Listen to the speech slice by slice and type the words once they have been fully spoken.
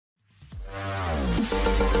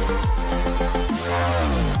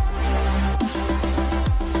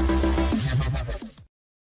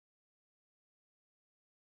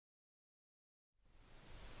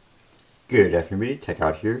Good afternoon,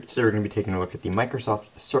 Techout here. Today we're going to be taking a look at the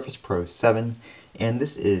Microsoft Surface Pro 7, and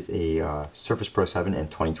this is a Surface Pro 7 in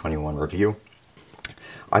 2021 review.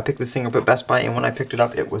 I picked this thing up at Best Buy, and when I picked it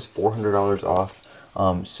up, it was $400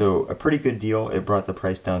 off, so a pretty good deal. It brought the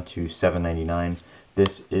price down to $799.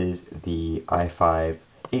 This is the i5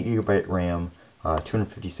 8GB RAM,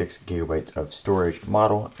 256 gigabytes of storage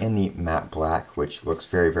model in the matte black, which looks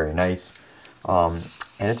very, very nice. And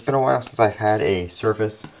it's been a while since I've had a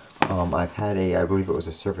Surface. I've had I believe it was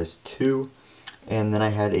a Surface 2, and then I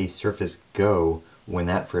had a Surface Go when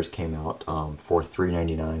that first came out for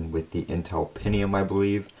 $399 with the Intel Pentium, I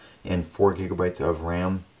believe, and 4 gigabytes of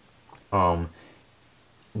RAM.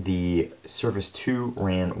 The Surface 2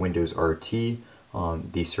 ran Windows RT.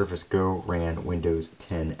 The Surface Go ran Windows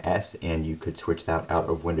 10S, and you could switch that out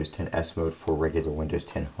of Windows 10S mode for regular Windows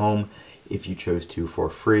 10 Home if you chose to for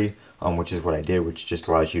free, which is what I did, which just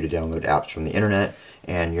allows you to download apps from the internet,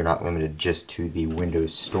 and you're not limited just to the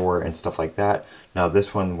Windows Store and stuff like that. Now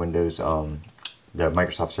this one, the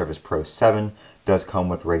Microsoft Surface Pro 7, does come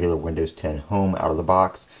with regular Windows 10 Home out of the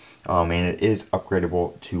box, and it is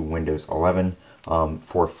upgradable to Windows 11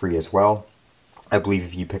 for free as well. I believe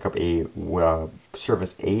if you pick up a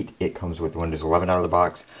Surface 8, it comes with Windows 11 out of the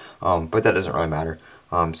box, but that doesn't really matter.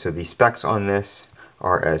 So the specs on this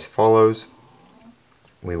are as follows.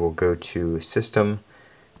 We will go to System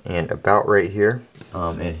and About right here,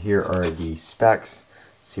 and here are the specs.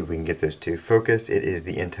 See if we can get those to focus. It is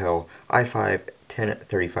the Intel i5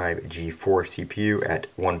 1035G4 CPU at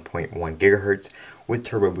 1.1 gigahertz with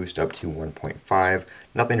turbo boost up to 1.5.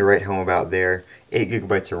 Nothing to write home about there. 8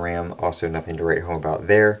 gigabytes of RAM, also nothing to write home about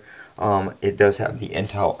there. It does have the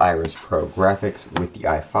Intel Iris Pro graphics with the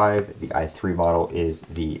i5. The i3 model is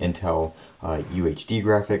the Intel UHD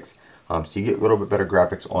graphics. So you get a little bit better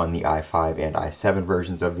graphics on the i5 and i7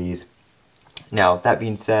 versions of these. Now, that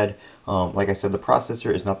being said, like I said, the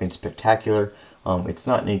processor is nothing spectacular. It's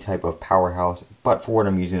not any type of powerhouse, but for what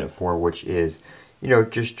I'm using it for, which is,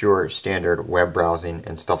 just your standard web browsing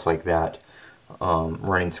and stuff like that,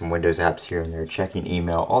 running some Windows apps here and there, checking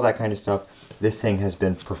email, all that kind of stuff, this thing has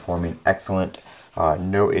been performing excellent.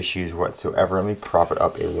 No issues whatsoever. Let me prop it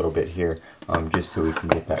up a little bit here, just so we can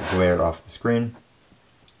get that glare off the screen.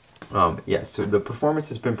 Yeah, so the performance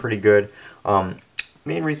has been pretty good.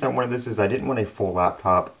 Main reason I wanted this is I didn't want a full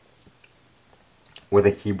laptop with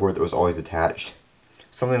a keyboard that was always attached.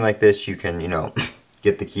 Something like this, you can,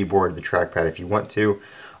 get the keyboard, the trackpad if you want to.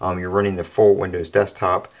 You're running the full Windows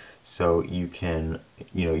desktop, so you can,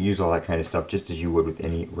 use all that kind of stuff just as you would with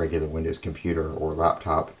any regular Windows computer or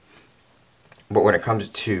laptop. But when it comes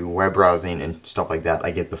to web browsing and stuff like that,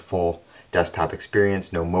 I get the full desktop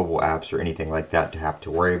experience, no mobile apps or anything like that to have to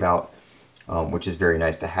worry about, which is very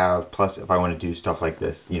nice to have. Plus, if I want to do stuff like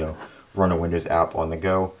this, run a Windows app on the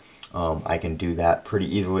go, I can do that pretty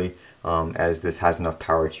easily, as this has enough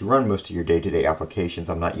power to run most of your day-to-day applications.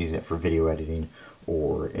 I'm not using it for video editing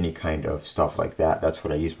or any kind of stuff like that. That's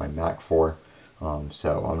what I use my Mac for,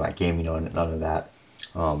 so I'm not gaming on it, none of that.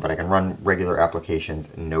 But I can run regular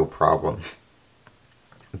applications, no problem.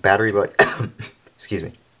 Battery life, excuse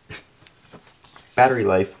me. Battery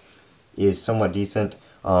life is somewhat decent.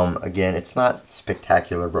 Again, it's not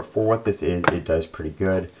spectacular, but for what this is, it does pretty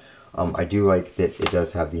good. I do like that it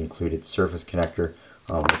does have the included Surface connector,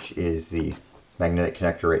 which is the magnetic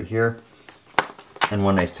connector right here. And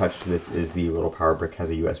one nice touch to this is the little power brick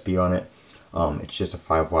has a USB on it. It's just a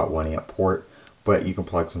 5-watt 1-amp port, but you can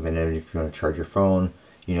plug something in if you want to charge your phone.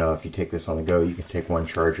 If you take this on the go, you can take one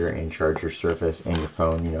charger and charge your Surface and your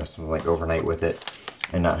phone, something like overnight with it,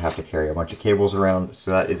 and not have to carry a bunch of cables around.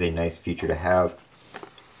 So that is a nice feature to have.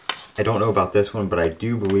 I don't know about this one, but I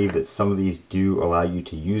do believe that some of these do allow you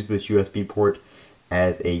to use this USB port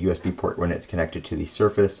as a USB port when it's connected to the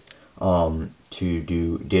Surface to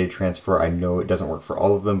do data transfer. I know it doesn't work for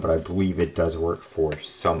all of them, but I believe it does work for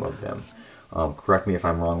some of them. Correct me if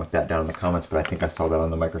I'm wrong with that down in the comments, but I think I saw that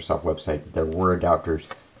on the Microsoft website. There were adapters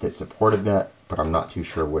that supported that, but I'm not too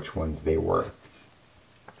sure which ones they were.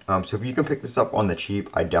 So if you can pick this up on the cheap,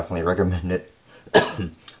 I definitely recommend it.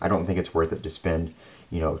 I don't think it's worth it to spend,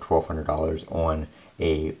 $1,200 on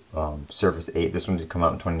a Surface 8. This one did come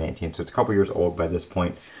out in 2019, so it's a couple years old by this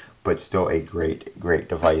point, but still a great, great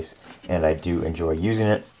device, and I do enjoy using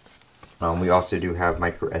it. We also do have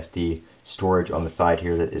micro SD storage on the side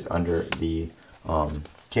here that is under the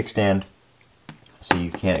kickstand, so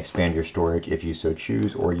you can expand your storage if you so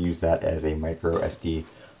choose, or use that as a micro SD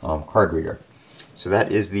card reader. So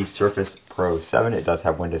that is the Surface Pro 7. It does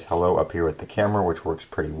have Windows Hello up here with the camera, which works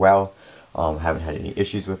pretty well. Haven't had any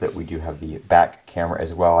issues with it. We do have the back camera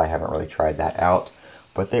as well. I haven't really tried that out.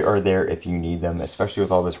 but they are there if you need them, especially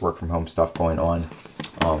with all this work from home stuff going on.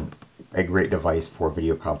 A great device for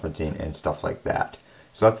video conferencing and stuff like that.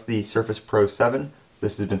 So that's the Surface Pro 7.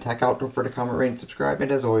 This has been Techout. Don't forget to comment, rate, and subscribe,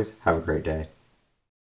 and as always, have a great day.